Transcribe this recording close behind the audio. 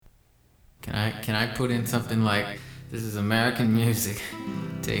Can I put in something like, this is American music,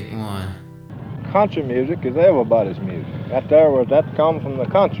 take one. Country music is everybody's music. That comes from the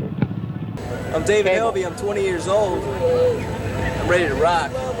country. I'm David Helvey, I'm 20 years old. I'm ready to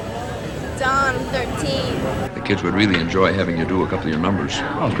rock. Dawn, I'm 13. The kids would really enjoy having you do a couple of your numbers.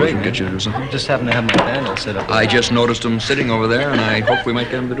 Oh, great. Get you to do something. Just happen to have my band all set up. I just noticed them sitting over there, and I hope we might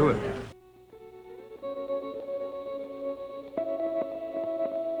get them to do it.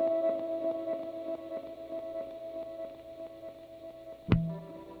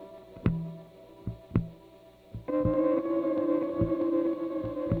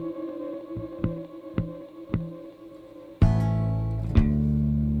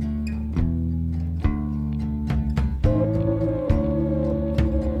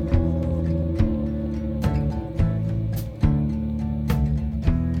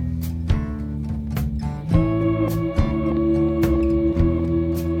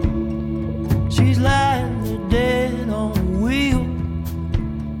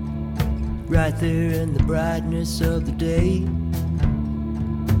 Right there in the brightness of the day.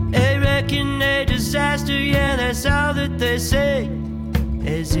 They reckon a disaster, yeah, that's all that they say.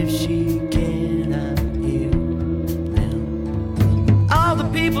 As if she cannot hear them. All the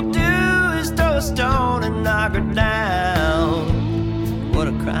people do is throw a stone and knock her down. What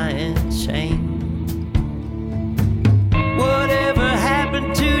a crying shame. Whatever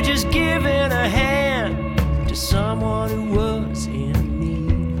happened to just giving a hand to someone who was in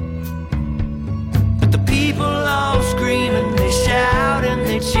people all screaming, they shout and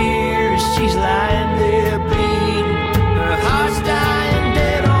they cheer as she's lying there bleeding. Her heart's dying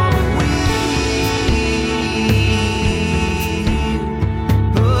dead on the wheel.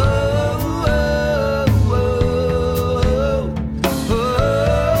 Oh, oh, oh, oh, oh, oh, oh.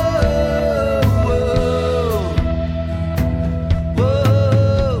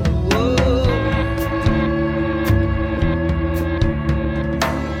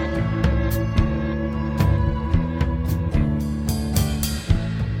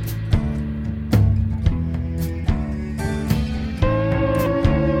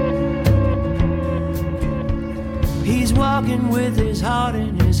 He's walking with his heart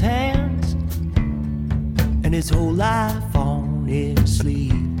in his hands and his whole life on his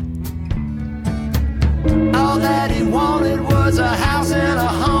sleeve. All that he wanted was a house and a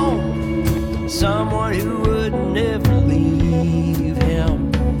home, someone who would never leave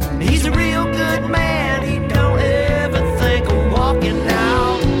him. He's a real good man, he don't ever think of walking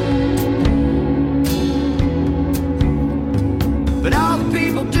out. But all the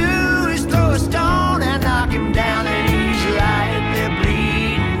people do is throw a stone and knock him down, and he's lying there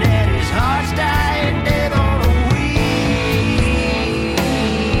bleeding, and his heart's dying dead on a wheel.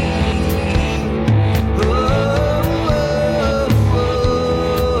 Oh, oh, oh,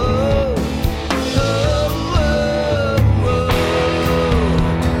 oh,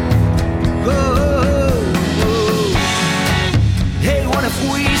 oh, oh. Hey, what if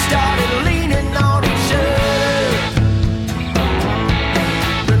we started leaning on each other?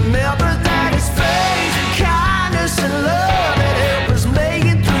 Remember that it's faith and kindness and love that help us make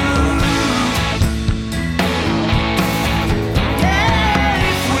it through. Yeah,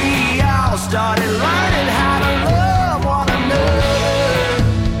 if we all started learning how to love one another,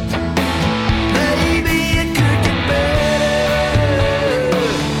 maybe it could get better.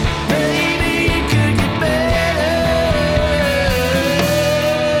 Maybe it could get better.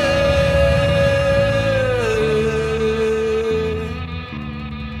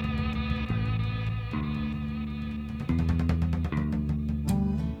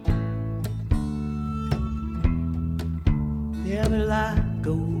 Yeah, but life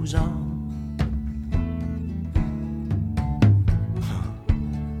goes on.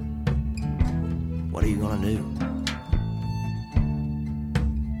 What are you gonna do?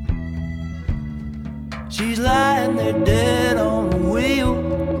 She's lying there dead on the wheel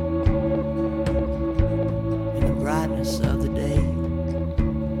in the brightness of the day.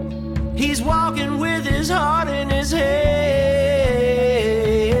 He's walking with his heart in his hands.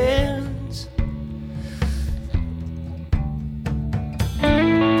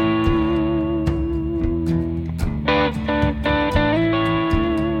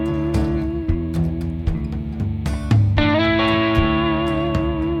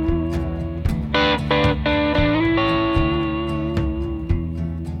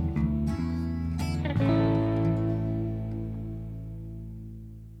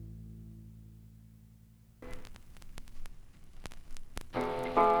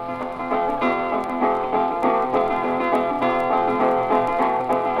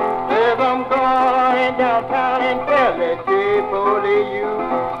 downtown in Philly, cheap only you,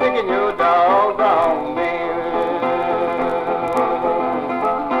 sticking your dog.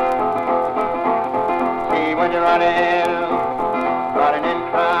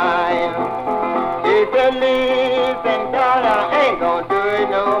 it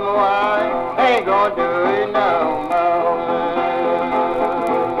no more. I ain't gonna do it no more.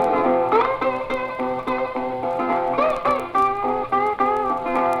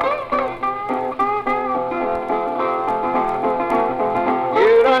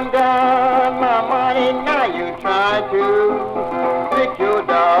 You done got my money, now you try to stick your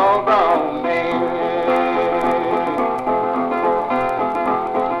dog on me.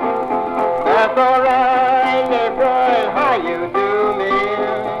 That's alright, little boy, how you do me?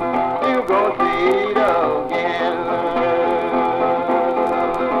 You gon' see it again.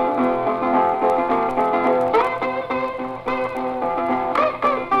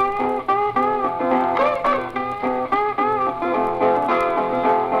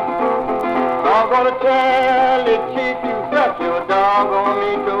 I'm gonna tell the chief you got your dog on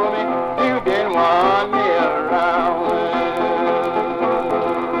me, told me you didn't want me around.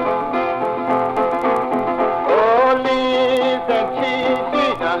 Oh, listen, chief, she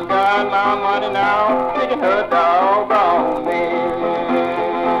done got my money now, sticking her dog on me.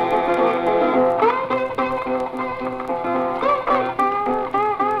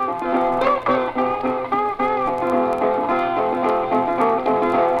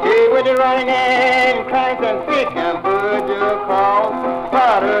 With the running and cranks and fish and birds you call,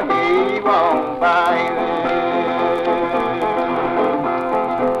 water he won't bite.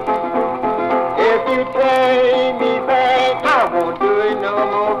 If you take me back, I won't do it no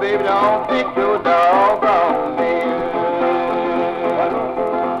more, baby. Don't stick your dog on me.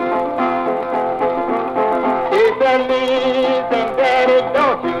 He said, listen, daddy,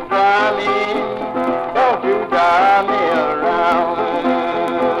 don't you drive me around.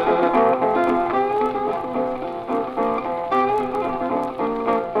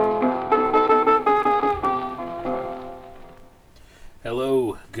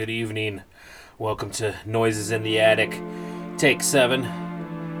 Hello, good evening. Welcome to Noises in the Attic, Take 7.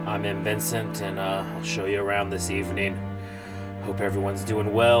 I'm M. Vincent, and I'll show you around this evening. Hope everyone's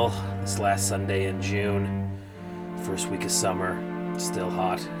doing well. This last Sunday in June, first week of summer, still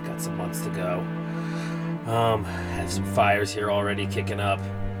hot. Got some months to go. Have some fires here already kicking up.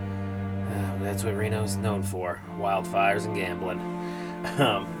 That's what Reno's known for, wildfires and gambling.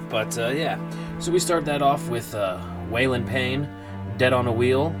 Yeah. So we start that off with Waylon Payne, Dead on a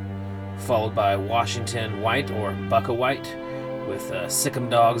Wheel, followed by Washington White or Bucka White with Sick 'em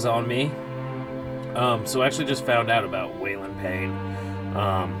Dogs on Me. So I actually just found out about Waylon Payne,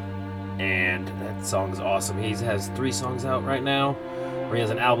 and that song's awesome. He has 3 songs out right now, or he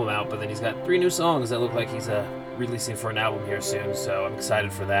has an album out, but then he's got 3 new songs that look like he's releasing for an album here soon, so I'm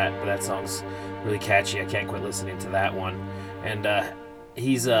excited for that. But that song's really catchy. I can't quit listening to that one. And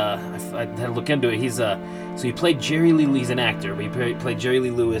he's I had to look into it. So he played Jerry Lee. He's an actor, but he played Jerry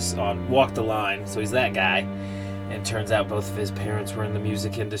Lee Lewis on Walk the Line, so he's that guy. And turns out both of his parents were in the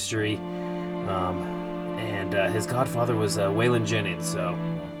music industry, and his godfather was Waylon Jennings, so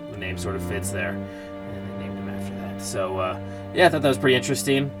the name sort of fits there, and they named him after that. So I thought that was pretty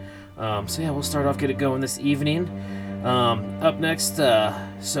interesting. We'll start off, get it going this evening. Up next,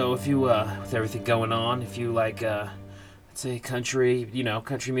 so if you with everything going on, if you like let's say country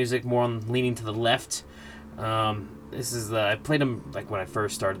music, more on leaning to the left, this is I played them like when I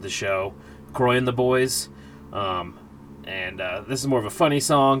first started the show, Croy and the Boys, and this is more of a funny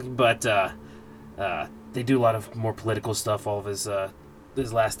song, but they do a lot of more political stuff. All of his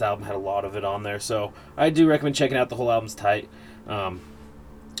last album had a lot of it on there, so I do recommend checking out. The whole album's tight. We're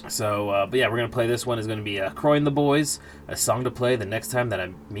gonna play this one. Is gonna be Croy and the Boys, a song to play the next time that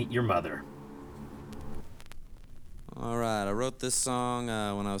I meet your mother. All right, I wrote this song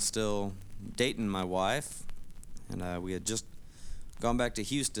when I was still dating my wife, and we had just gone back to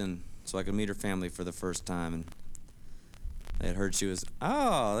Houston so I could meet her family for the first time, and they had heard she was,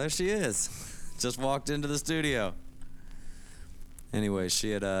 oh, there she is, just walked into the studio. Anyway,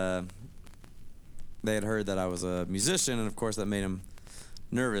 they had heard that I was a musician, and of course that made them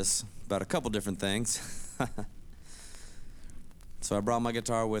nervous about a couple different things. So I brought my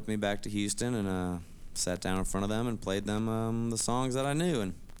guitar with me back to Houston and sat down in front of them and played them the songs that I knew,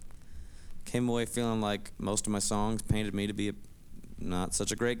 and came away feeling like most of my songs painted me to be not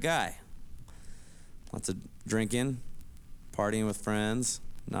such a great guy. Lots of drinking, partying with friends,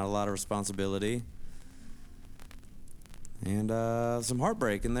 not a lot of responsibility, and some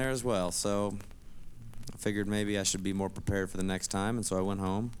heartbreak in there as well. So I figured maybe I should be more prepared for the next time, and so I went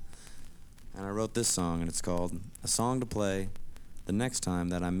home and I wrote this song, and it's called A Song to Play the Next Time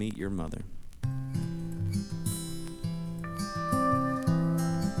That I Meet Your Mother.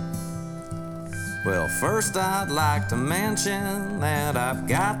 Well, first I'd like to mention that I've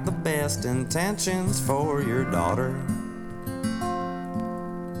got the best intentions for your daughter.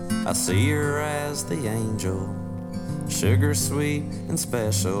 I see her as the angel, sugar sweet and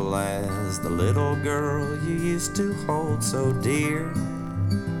special as the little girl you used to hold so dear.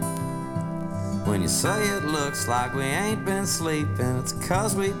 When you say it looks like we ain't been sleeping, it's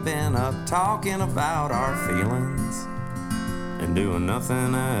 'cause we've been up talking about our feelings and doing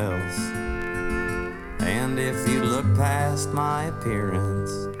nothing else. And if you look past my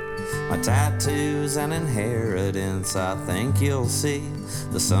appearance, my tattoos and inheritance, I think you'll see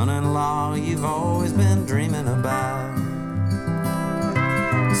the son-in-law you've always been dreaming about.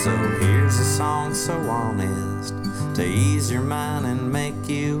 So here's a song so honest to ease your mind and make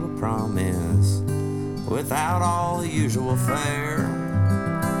you a promise without all the usual fare.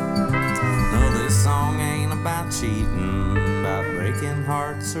 No, this song ain't about cheating, about breaking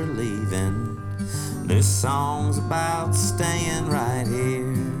hearts or leaving. This song's about staying right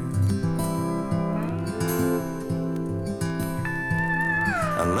here.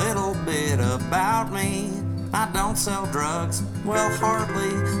 A little bit about me: I don't sell drugs, well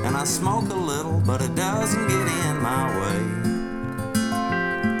hardly, and I smoke a little, but it doesn't get in my way.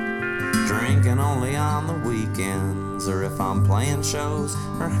 Drinking only on the weekends, or if I'm playing shows,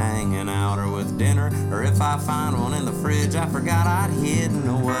 or hanging out, or with dinner, or if I find one in the fridge I forgot I'd hidden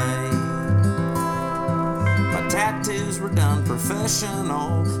away. My tattoos were done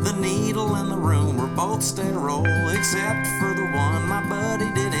professional, the needle and the room were both sterile, except for the one my buddy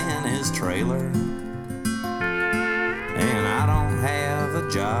did in his trailer. And I don't have a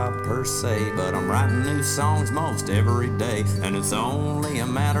job per se, but I'm writing new songs most every day, and it's only a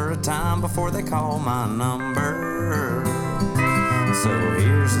matter of time before they call my number. So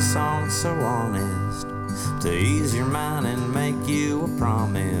here's a song so honest to ease your mind and make you a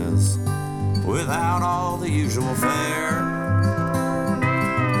promise without all the usual fare.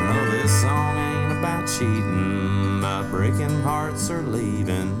 No, this song ain't about cheating, about breaking hearts or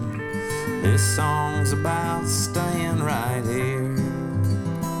leaving. This song's about staying right here.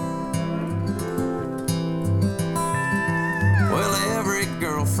 Well, every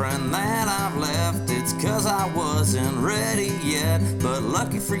girlfriend that I've left, it's 'cause I wasn't ready yet. But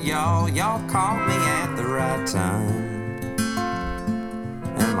lucky for y'all, y'all caught me at the right time.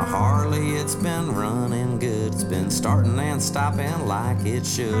 And my Harley, it's been running good. It's been starting and stopping like it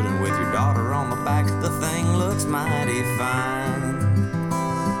should. And with your daughter on the back, the thing looks mighty fine.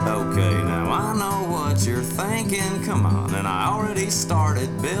 Okay, now I know what you're thinking, come on, and I already started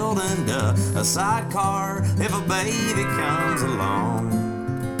building a sidecar if a baby comes along.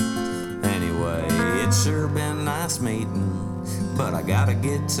 Anyway, it's sure been nice meeting, but I gotta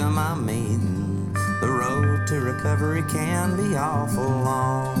get to my meeting. The road to recovery can be awful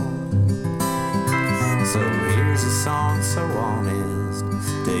long. So here's a song so honest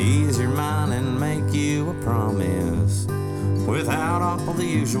to ease your mind and make you a promise without all the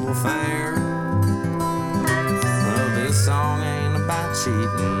usual fare. Well, this song ain't about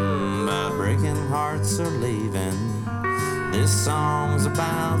cheating, about breaking hearts or leaving. This song's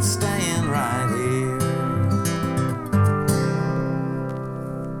about staying right here.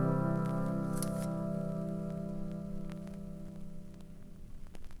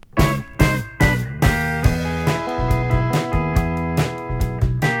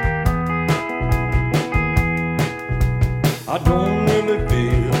 I don't really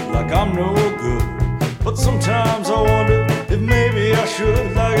feel like I'm no good, but sometimes I wonder if maybe I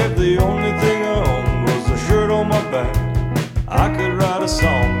should. Like if the only thing I owned was a shirt on my back, I could write a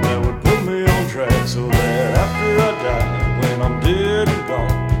song that would put me on track, so that after I die, when I'm dead and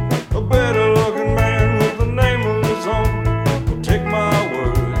gone, a better looking man with the name of his own will take my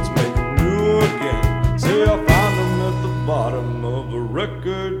words, make them new again. Say I found them at the bottom of a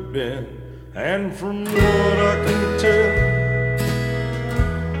record bin, and from what I can tell,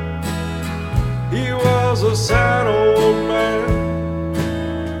 he was a sad old man,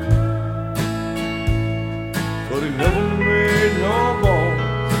 but he never made no bones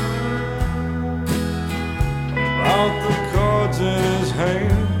about the cards in his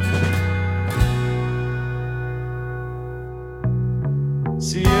hand.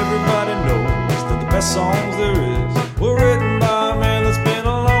 See, everybody knows that the best songs there is were written by a man that's been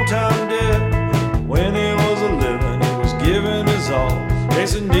a long time dead. When he was a living, he was giving his all,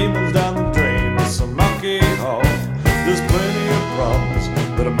 chasing demons down the drain. Some alcohol. There's plenty of problems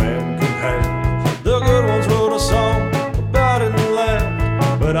that a man can have. The good ones wrote a song about it and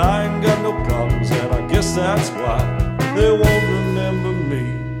laughed, but I ain't got no problems, and I guess that's why they won't remember me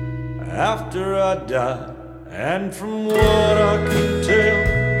after I die. And from what I can tell,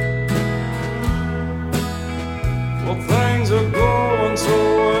 well, things are going so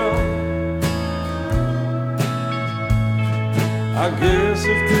well. I guess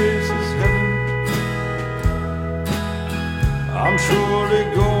if this is heaven, I'm surely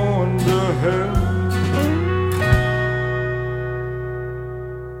going to hell.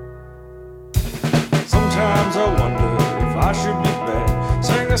 Sometimes I wonder if I should be back,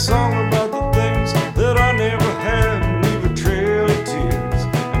 sing a song about the things that I never had, and leave a trail of tears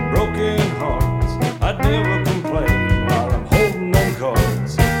and broken hearts. I'd never complain while I'm holding them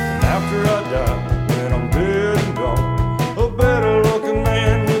cards. And after I die, when I'm dead and gone, a better looking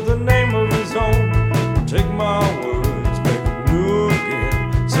man with a name of his own will take my words, make them new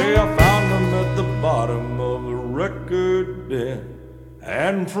again. Say I found them at the bottom of a record bin.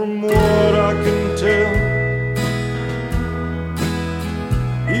 And from what I can tell,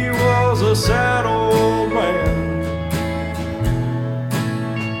 he was a sad old man,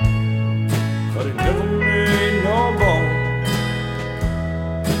 but he never made no bone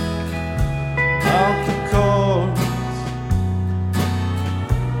out the cards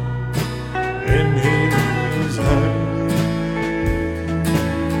in his hand.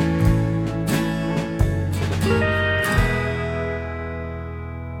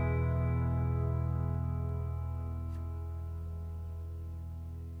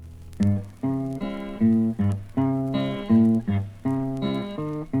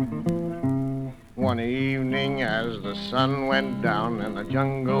 One evening as the sun went down and the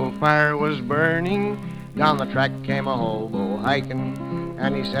jungle fire was burning, down the track came a hobo hiking,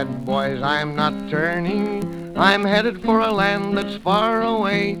 and he said, boys, I'm not turning. I'm headed for a land that's far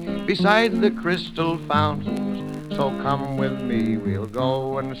away, beside the crystal fountains. So come with me, we'll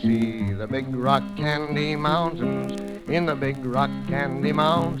go and see the big rock candy mountains. In the big rock candy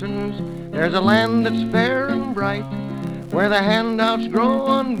mountains, there's a land that's fair and bright, where the handouts grow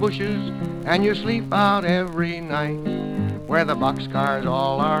on bushes and you sleep out every night, where the boxcars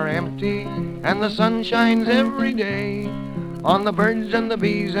all are empty and the sun shines every day on the birds and the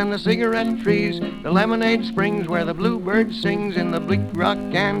bees and the cigarette trees, the lemonade springs where the bluebird sings. In the big rock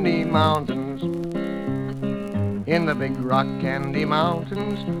candy mountains, in the big rock candy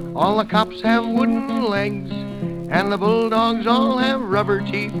mountains, all the cops have wooden legs and the bulldogs all have rubber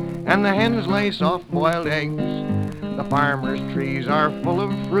teeth and the hens lay soft-boiled eggs. The farmers' trees are full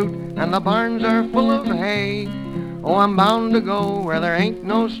of fruit and the barns are full of hay. Oh, I'm bound to go where there ain't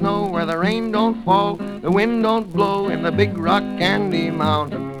no snow, where the rain don't fall, the wind don't blow. In the big rock candy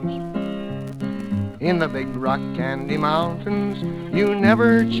mountains, in the big rock candy mountains, you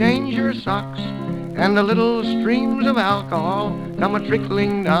never change your socks, and the little streams of alcohol come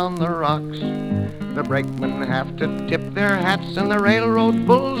a-trickling down the rocks. The brakemen have to tip their hats and the railroad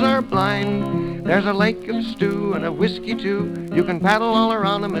bulls are blind. There's a lake of stew and a whiskey too, you can paddle all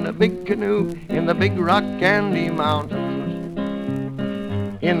around them in a big canoe. In the big rock candy mountains,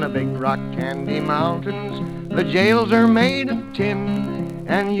 in the big rock candy mountains, the jails are made of tin,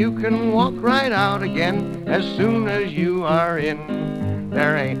 and you can walk right out again as soon as you are in.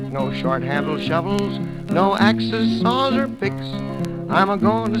 There ain't no short-handled shovels, no axes, saws, or picks. I'm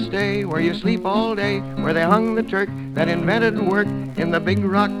a-going to stay where you sleep all day, where they hung the Turk that invented work. In the big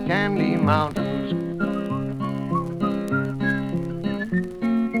rock candy mountains.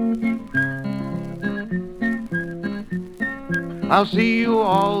 I'll see you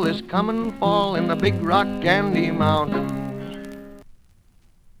all this coming fall in the big rock candy mountains.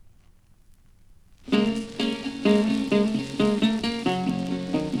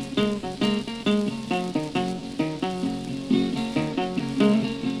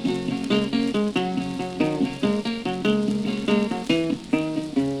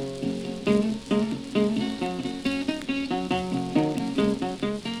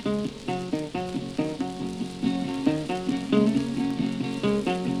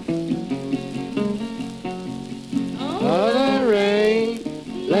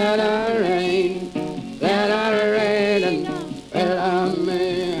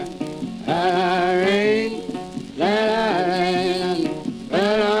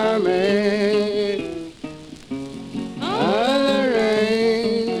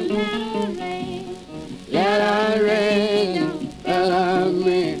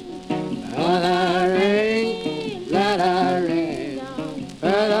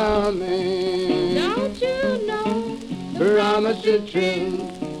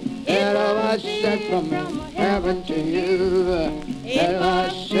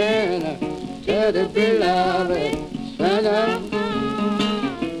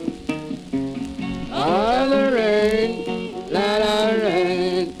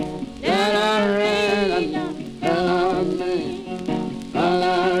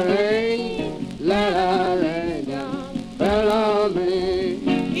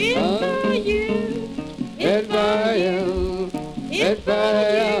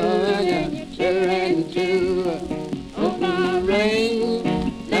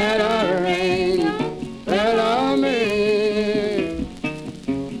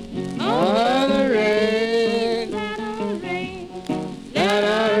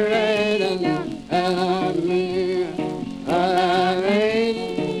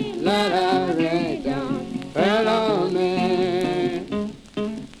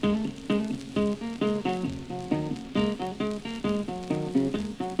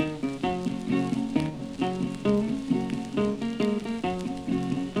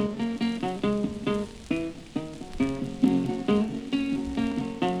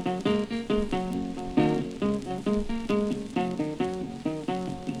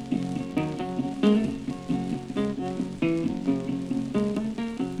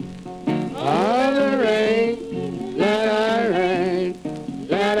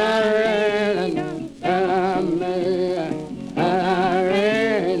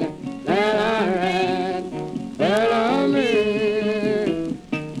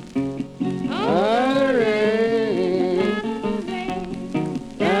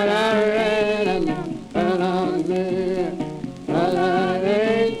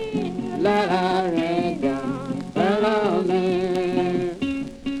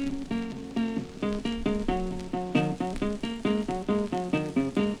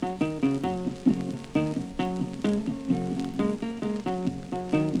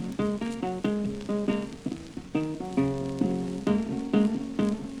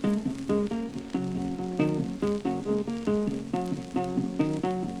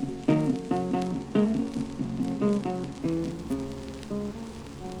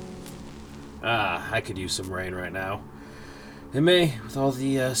 I could use some rain right now. It may, with all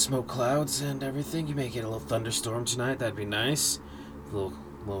the smoke clouds and everything, you may get a little thunderstorm tonight. That'd be nice. A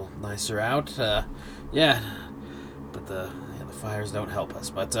little nicer out. Yeah, but the fires don't help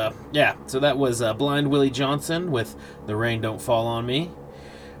us. But yeah, so that was Blind Willie Johnson with "The Rain Don't Fall on Me."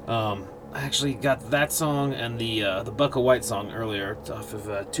 I actually got that song and the Bucka White song earlier off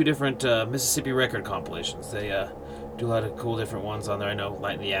of two different Mississippi record compilations. They do a lot of cool different ones on there. I know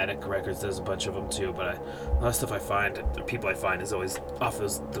Light in the Attic Records does a bunch of them too, but a lot of stuff I find, the people I find, is always off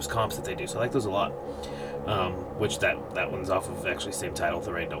those comps that they do, so I like those a lot. Which that one's off of actually same title,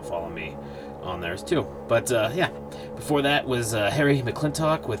 "The Rain Don't Fall on Me," on theirs too. But yeah, before that was Harry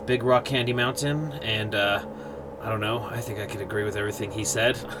McClintock with "Big Rock Candy Mountain," and I don't know, I think I could agree with everything he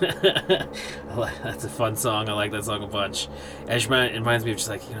said. That's a fun song. I like that song a bunch. It reminds me of just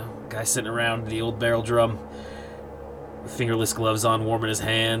like, guy sitting around the old barrel drum, with fingerless gloves on, warming his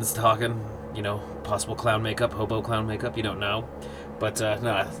hands, talking, possible clown makeup, hobo clown makeup, you don't know. But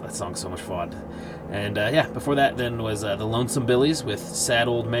no, that song's so much fun. And yeah, before that then was the Lonesome Billies with "Sad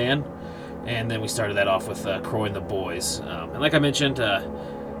Old Man." And then we started that off with Croy and the Boys. And like I mentioned,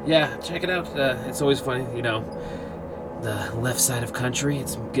 yeah, check it out. It's always funny, the left side of country.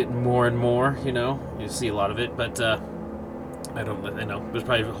 It's getting more and more, you see a lot of it, but I know there's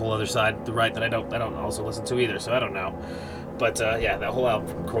probably a whole other side, the right, that I don't also listen to either, so I don't know. But yeah, that whole album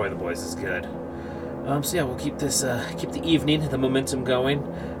from Croy and the Boys is good. So yeah, we'll keep the evening, the momentum going.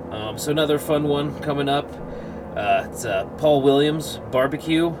 So another fun one coming up. It's Paul Williams,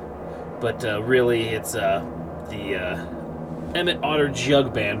 "Barbecue," but really it's the Emmett Otter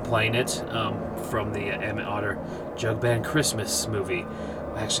Jug Band playing it from the Emmett Otter Jug Band Christmas movie.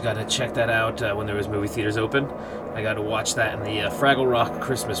 I actually got to check that out when there was movie theaters open. I got to watch that in the Fraggle Rock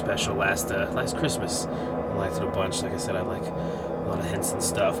Christmas special last Christmas. I liked it a bunch. Like I said, I like a lot of hints and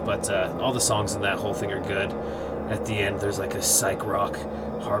stuff, but all the songs in that whole thing are good. At the end, there's like a psych rock,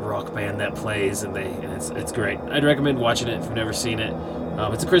 hard rock band that plays, and it's great. I'd recommend watching it if you've never seen it.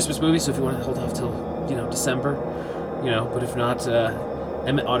 It's a Christmas movie, so if you want to hold off till December, but if not,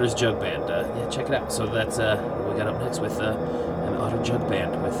 Emmett Otter's Jug Band, yeah, check it out. So that's what we got up next with Emmett Otter Jug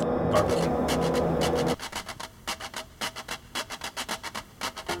Band with "Barbecue."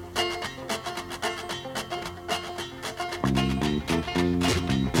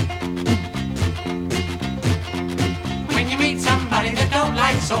 When you meet somebody that don't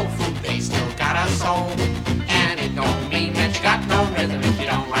like soul food, they still got a soul. And it don't mean that you got no rhythm if you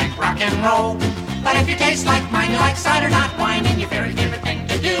don't like rock and roll. But if you taste like mine, you like cider, not wine, and your very favorite thing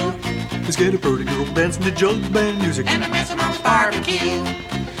to do Let's get a pretty girl dancing to jug band music. and a mess of mom's barbecue.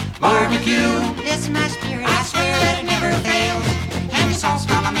 Barbecue, it's my spirit, I swear that it never fails. And the sauce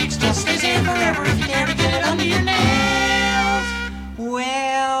mama makes still stays here forever if you dare to get it under your nails.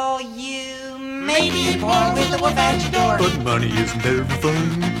 Well, you may be poor with the wolf at your door, But money isn't ever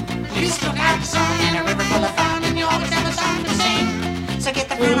fun. you still got a song and a river full of fun, and you always have a song to sing. So get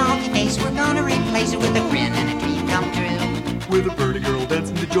the frown off your face, we're gonna replace it with a grin and a dream come true. with a pretty girl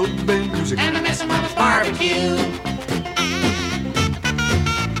dancing to jug band music. And a mess of mama's barbecue.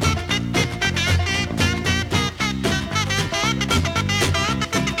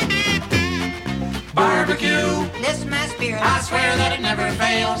 Barbecue, this is my spirit. I swear that it never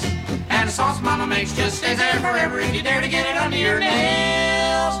fails. And the sauce mama makes just stays there forever if you dare to get it under your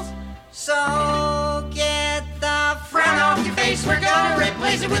nails. So get the frown off your face. We're gonna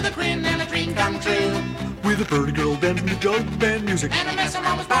replace it with a grin and a dream come true. With a pretty girl dancing to jug band music. And a mess of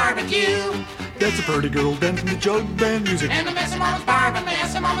mama's barbecue. That's a pretty girl dancing to jug band music. And a mess of mama's barbecue.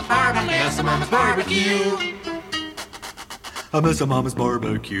 Mess of mama's barbecue. Mess of mama's barbecue. A mess of mama's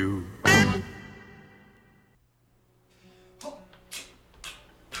barbecue.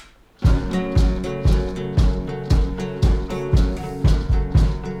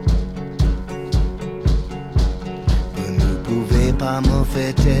 Pas me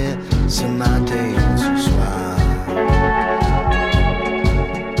fêter ce matin ou ce soir.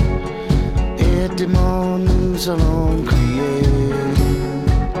 Et demain nous allons crier.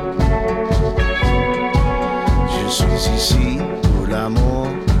 Je suis ici pour l'amour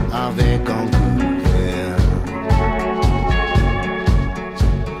avec un couvert.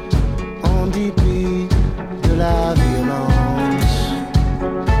 En dépit de la violence.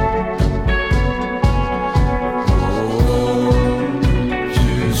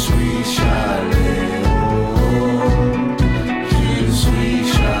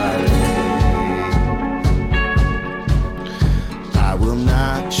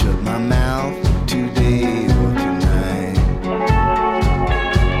 Shut my mouth today or tonight.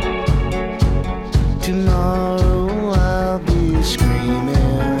 Tomorrow I'll be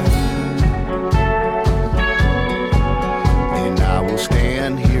screaming, and I will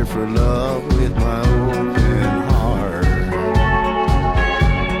stand here for love with my open heart.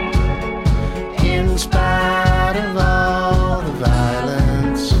 In spite of all the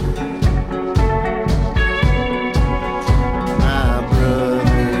violence,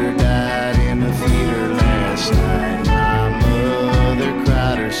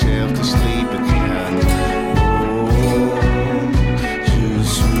 to sleep again. Oh, je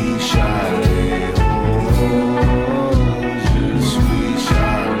suis Charlie. Oh, je suis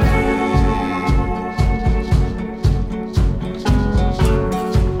Charlie.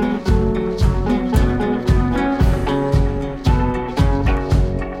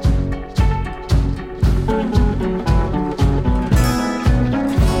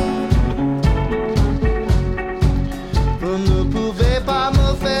 Vous ne pouvez pas me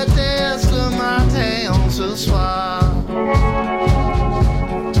fêter ce matin ou ce soir.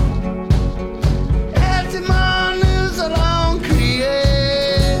 Et demain nous allons crier.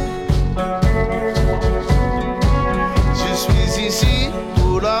 Je suis ici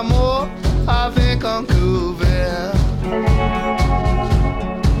pour l'amour avec un couvert.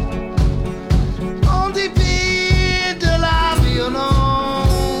 En dépit de la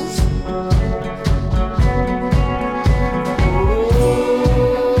violence.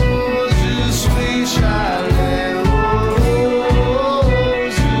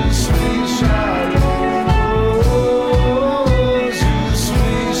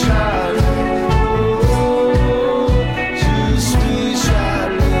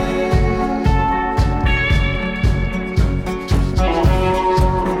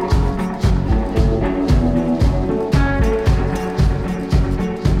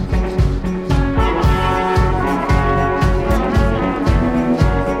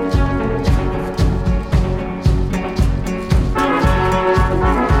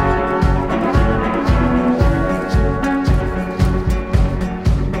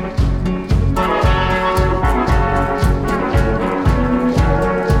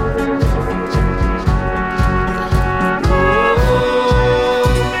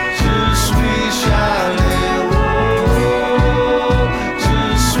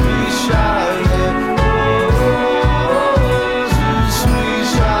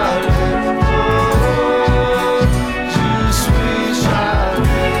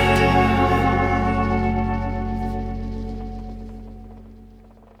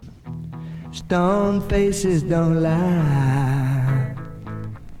 Stone faces don't lie,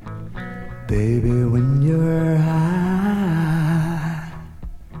 baby, when you're high.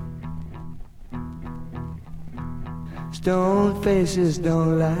 Stone faces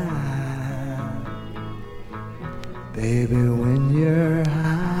don't lie, baby, when you're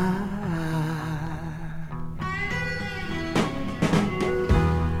high.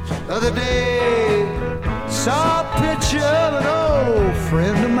 The other day, saw a picture of an old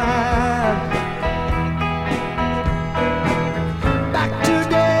friend of mine. Back to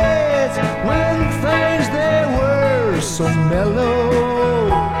days when things they were so mellow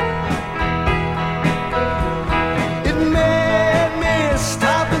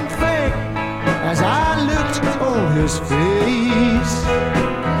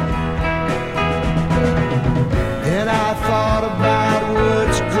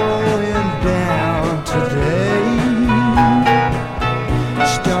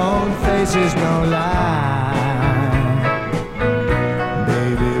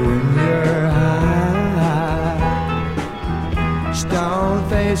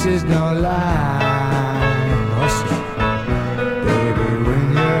faces don't lie. Baby, when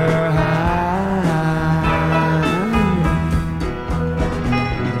you're high.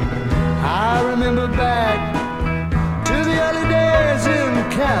 I remember back to the early days in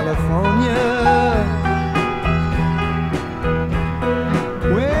California,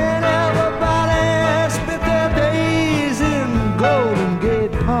 when everybody spent their days in Golden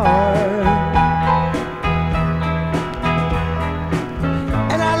Gate Park.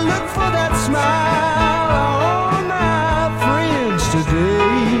 And I look for that smile on my friends today.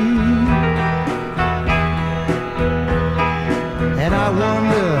 And I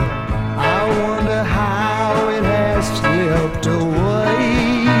wonder how it has slipped away.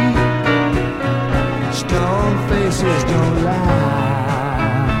 Stone faces don't lie.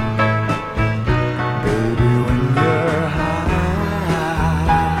 Baby, when you're high.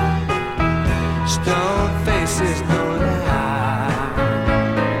 Stone faces don't lie.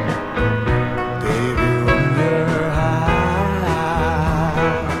 Baby, when you're high.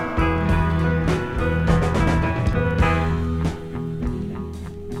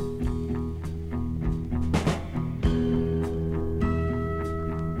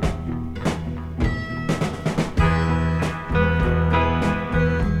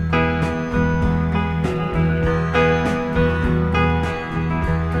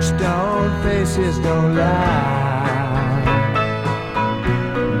 Stone faces don't lie.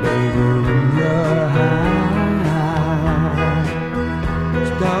 Baby, when you're high.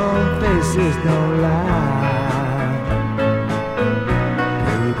 Stone faces don't lie.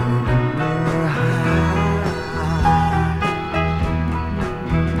 Baby, when you're high.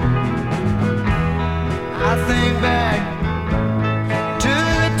 I think back to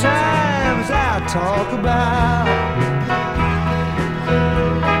the times I talk about,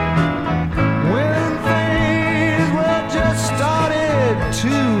 when things were just started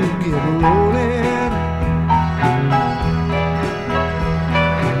to get rolling.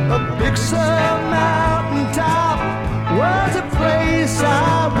 A big Sur mountaintop was a place I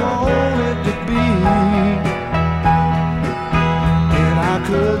wanted to be, and I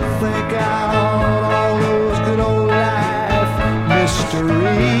could think out all those good old life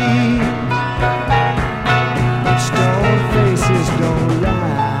mysteries. But stone faces don't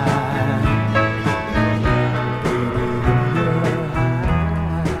lie. Baby, when you're high.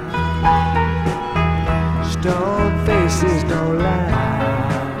 Stone faces don't lie.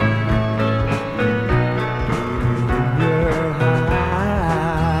 Baby, when you're high.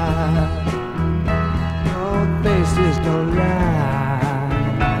 Stone faces don't lie.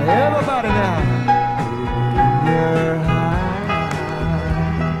 Everybody now. Baby, when you're high.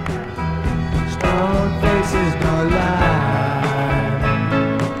 Stone faces don't lie.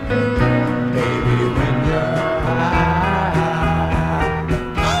 Baby, when you're high.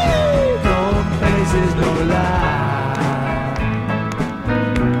 Stone faces don't lie.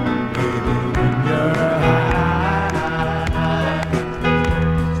 Baby, when you're high.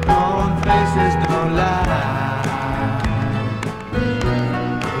 Stone faces don't lie. Baby,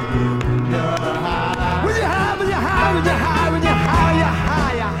 when you're high. When you're high, when you're high, when you're high, when you're high, you're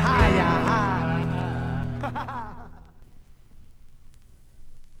high, you're high, you're high.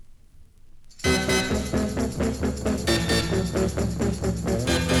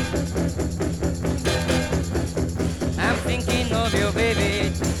 I'm thinking of you,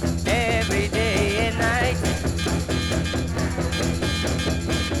 baby, every day and night.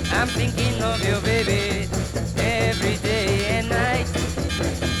 I'm thinking of you, baby, every day and night.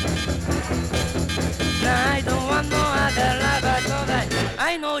 Now I don't want no other lover, so that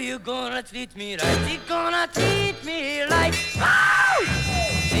I know you're gonna treat me right. You're gonna treat me right. Oh!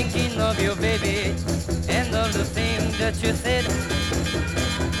 Thinking of you, baby, and all the things that you said.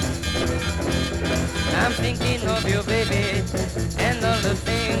 I'm thinking of you, baby, and all the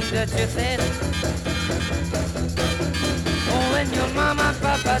things that you said. Oh, when your mama and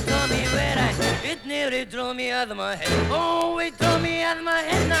papa told me where it nearly drove me out of my head. Oh, it drove me out of my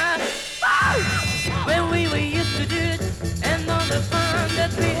head now. Oh! When we were used to do it, and all the fun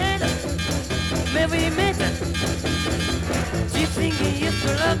that we had. When we met, she thinking you used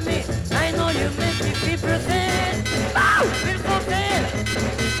to love me. I know you make me 50%. Oh, feel so sad.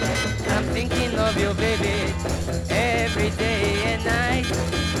 I'm thinking of you, baby, every day and night.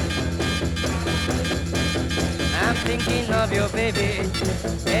 I'm thinking of you, baby,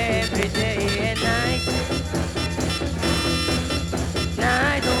 every day and night.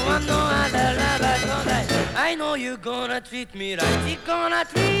 Now I don't want no other lover, so that I know you're gonna treat me right. You're gonna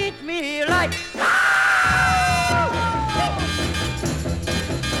treat me right.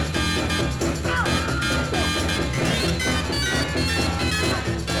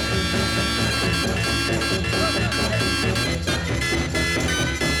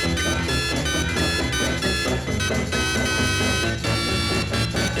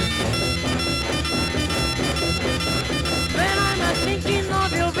 When I'm thinking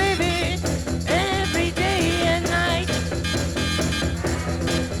of you, baby, every day and night.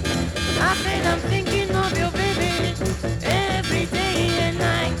 I said I'm thinking of you, baby, every day and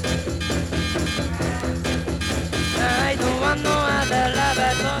night. I don't want no other love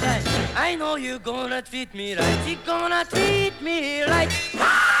at all. I know you're gonna treat me right. You're gonna treat me right.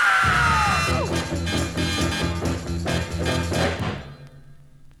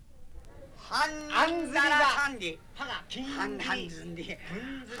 한자라한디 한한한디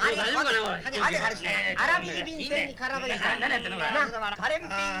아니 아라비 빈센이 가라버리 나 바람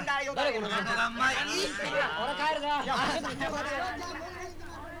빈다 요 노래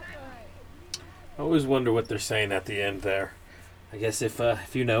I always wonder what they're saying at the end there. I guess if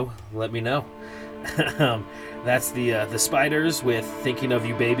you know, let me know. That's the Spiders with "Thinking of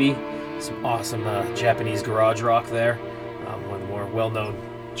You, Baby." Some awesome Japanese garage rock there. One of the more well-known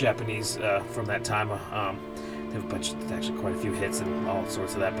Japanese from that time. They have actually quite a few hits and all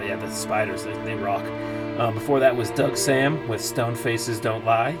sorts of that. But yeah, the Spiders, they rock. Before that was Doug Sam with "Stone Faces Don't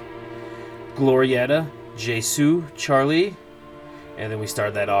Lie." Glorietta, Jesu, Charlie. And then we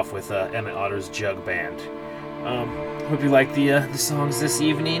started that off with Emmett Otter's Jug Band. Hope you like the songs this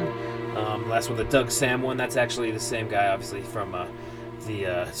evening. Last one, the Doug Sam one, that's actually the same guy, obviously, from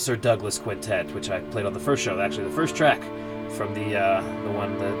the Sir Douglas Quintet, which I played on the first show. Actually, the first track from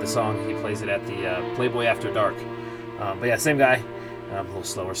the song, he plays it at the Playboy After Dark. But yeah, same guy. A little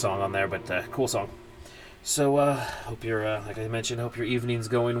slower song on there, but cool song. So, hope you're, like I mentioned, hope your evening's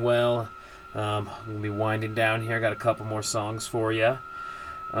going well. I'm going to be winding down here. Got a couple more songs for you.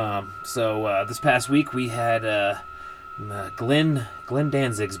 So this past week we had Glenn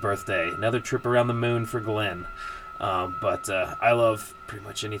Danzig's birthday. Another trip around the moon for Glenn. But I love pretty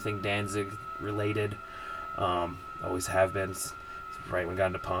much anything Danzig related. Always have been. Right when I got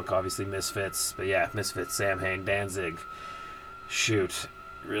into punk, obviously Misfits. But yeah, Misfits, Samhain, Danzig. Shoot,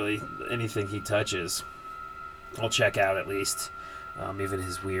 really anything he touches, I'll check out at least. Even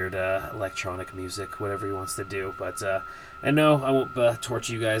his weird electronic music, whatever he wants to do. But I know I won't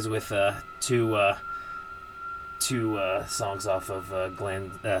torture you guys with two songs off of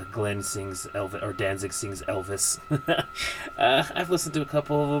Glenn sings Elvis, or Danzig sings Elvis. I've listened to a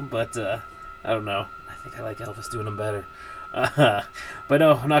couple of them, but I don't know. I think I like Elvis doing them better. But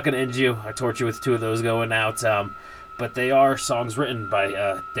no, I'm not going to end you. I torture you with two of those going out. But they are songs written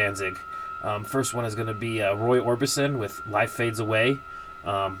by Danzig. First one is going to be Roy Orbison with "Life Fades Away."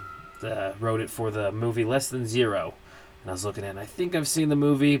 Wrote it for the movie Less Than Zero. And I was looking at it, I think I've seen the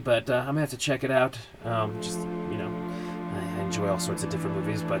movie, but I'm going to have to check it out. Just, you know, I enjoy all sorts of different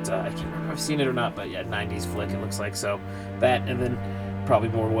movies, but I can't remember if I've seen it or not. But yeah, 90s flick, it looks like. So that, and then probably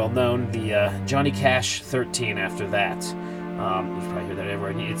more well-known, the Johnny Cash 13 after that. You probably hear that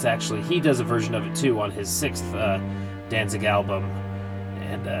everywhere. It's actually, he does a version of it too on his 6th Danzig album.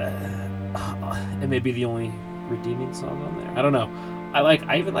 And it may be the only redeeming song on there. I don't know.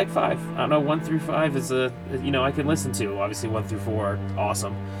 I even like 5. I don't know, 1 through 5 is I can listen to. Obviously 1 through 4 are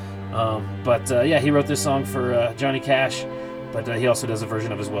awesome. But yeah, he wrote this song for Johnny Cash, but he also does a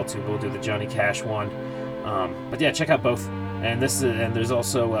version of it as well too. We'll do the Johnny Cash one. But yeah, check out both. And there's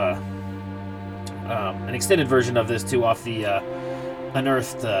also an extended version of this too off the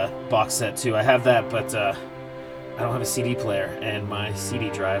Unearthed box set too. I have that, but I don't have a CD player, and my CD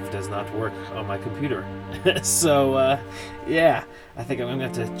drive does not work on my computer. So, yeah, I think I'm going to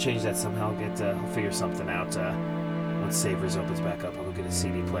have to change that somehow. I'll figure something out. Once Savers opens back up, I'll go get a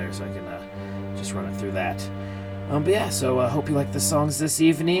CD player so I can just run it through that. But yeah, so I hope you like the songs this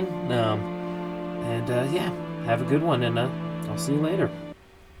evening. And yeah, have a good one, and I'll see you later.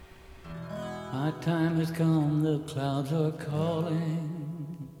 My time has come, the clouds are calling.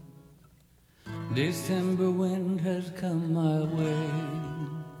 December wind has come my way,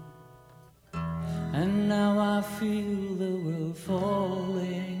 and now I feel the world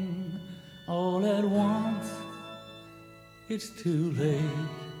falling all at once. It's too late,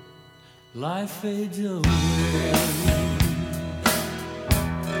 life fades away.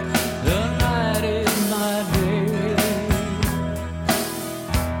 The night is my day,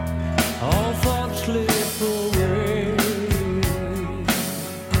 all thoughts slip away.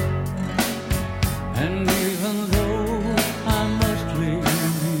 And even though I must leave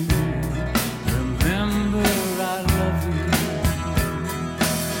you, remember I love you.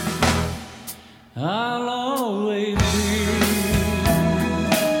 I'll always be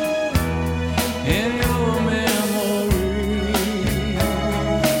in your memory.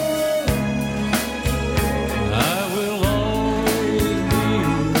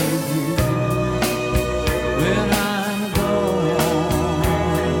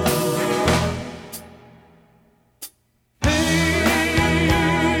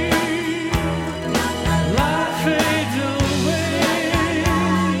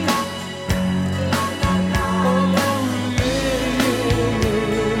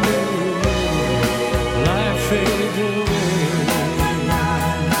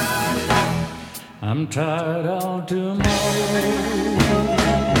 I'm tired of tomorrow,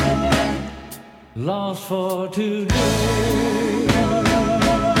 lost for today.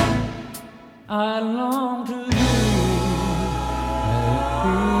 I long to be at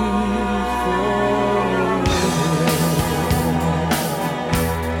peace forever.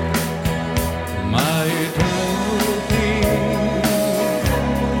 My eternal peace,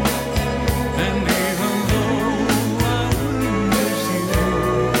 and even though I will miss you,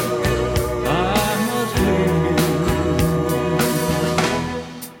 I must leave you.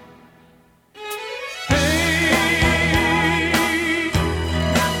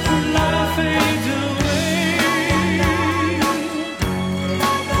 Life fades away.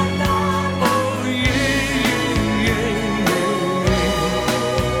 Oh yeah, yeah, yeah.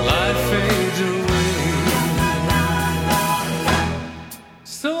 Life fades away.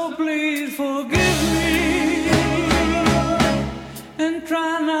 So please forgive me and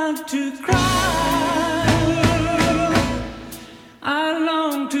try not to cry. I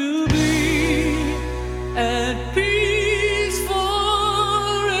long to be at peace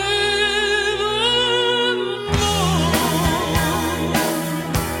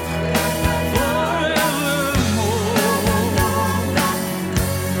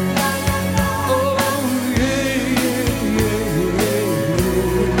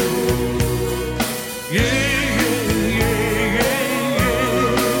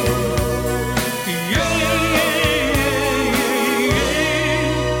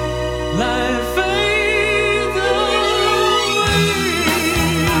Life fades away.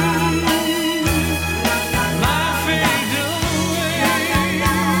 Life fades away.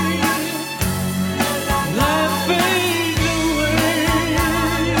 Life fades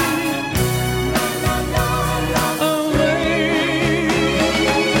away.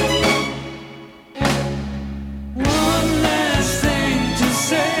 One last thing to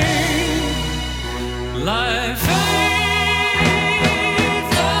say. Life fades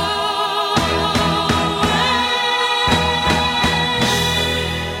away.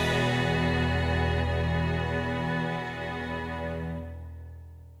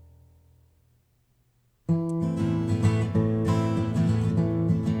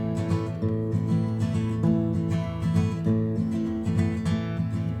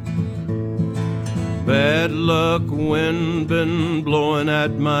 Bad luck, wind been blowing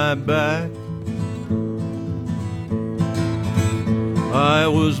at my back. I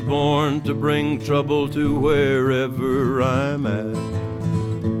was born to bring trouble to wherever I'm at.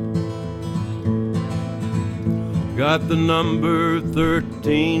 Got the number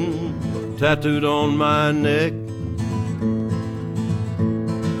 13 tattooed on my neck.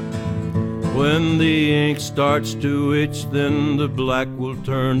 When the ink starts to itch, then the black will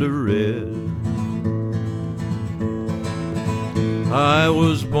turn to red. I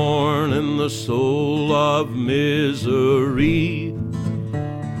was born in the soul of misery,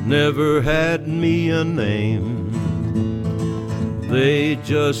 never had me a name. They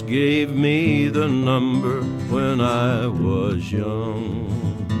just gave me the number when I was young.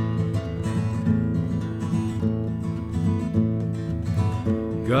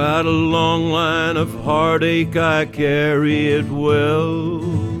 Got a long line of heartache, I carry it well.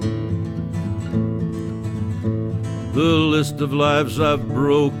 The list of lives I've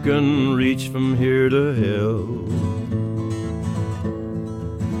broken reach from here to hell.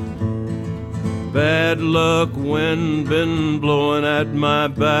 Bad luck, wind been blowing at my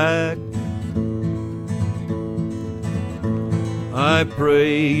back. I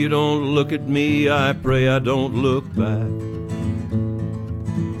pray you don't look at me, I pray I don't look back.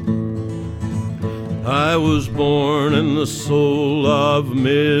 I was born in the soul of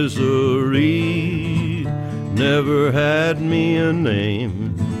misery, never had me a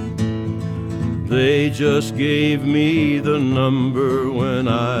name. They just gave me the number when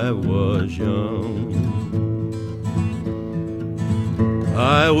I was young.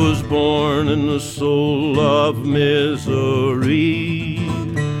 I was born in the soul of misery,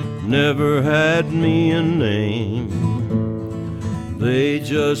 never had me a name. They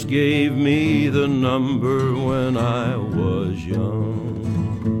just gave me the number when I was young.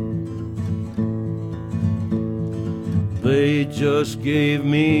 They just gave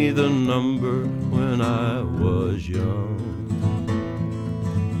me the number when I was young.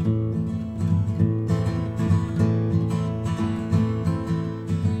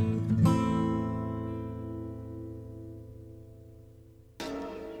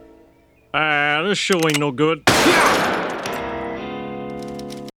 This show ain't no good.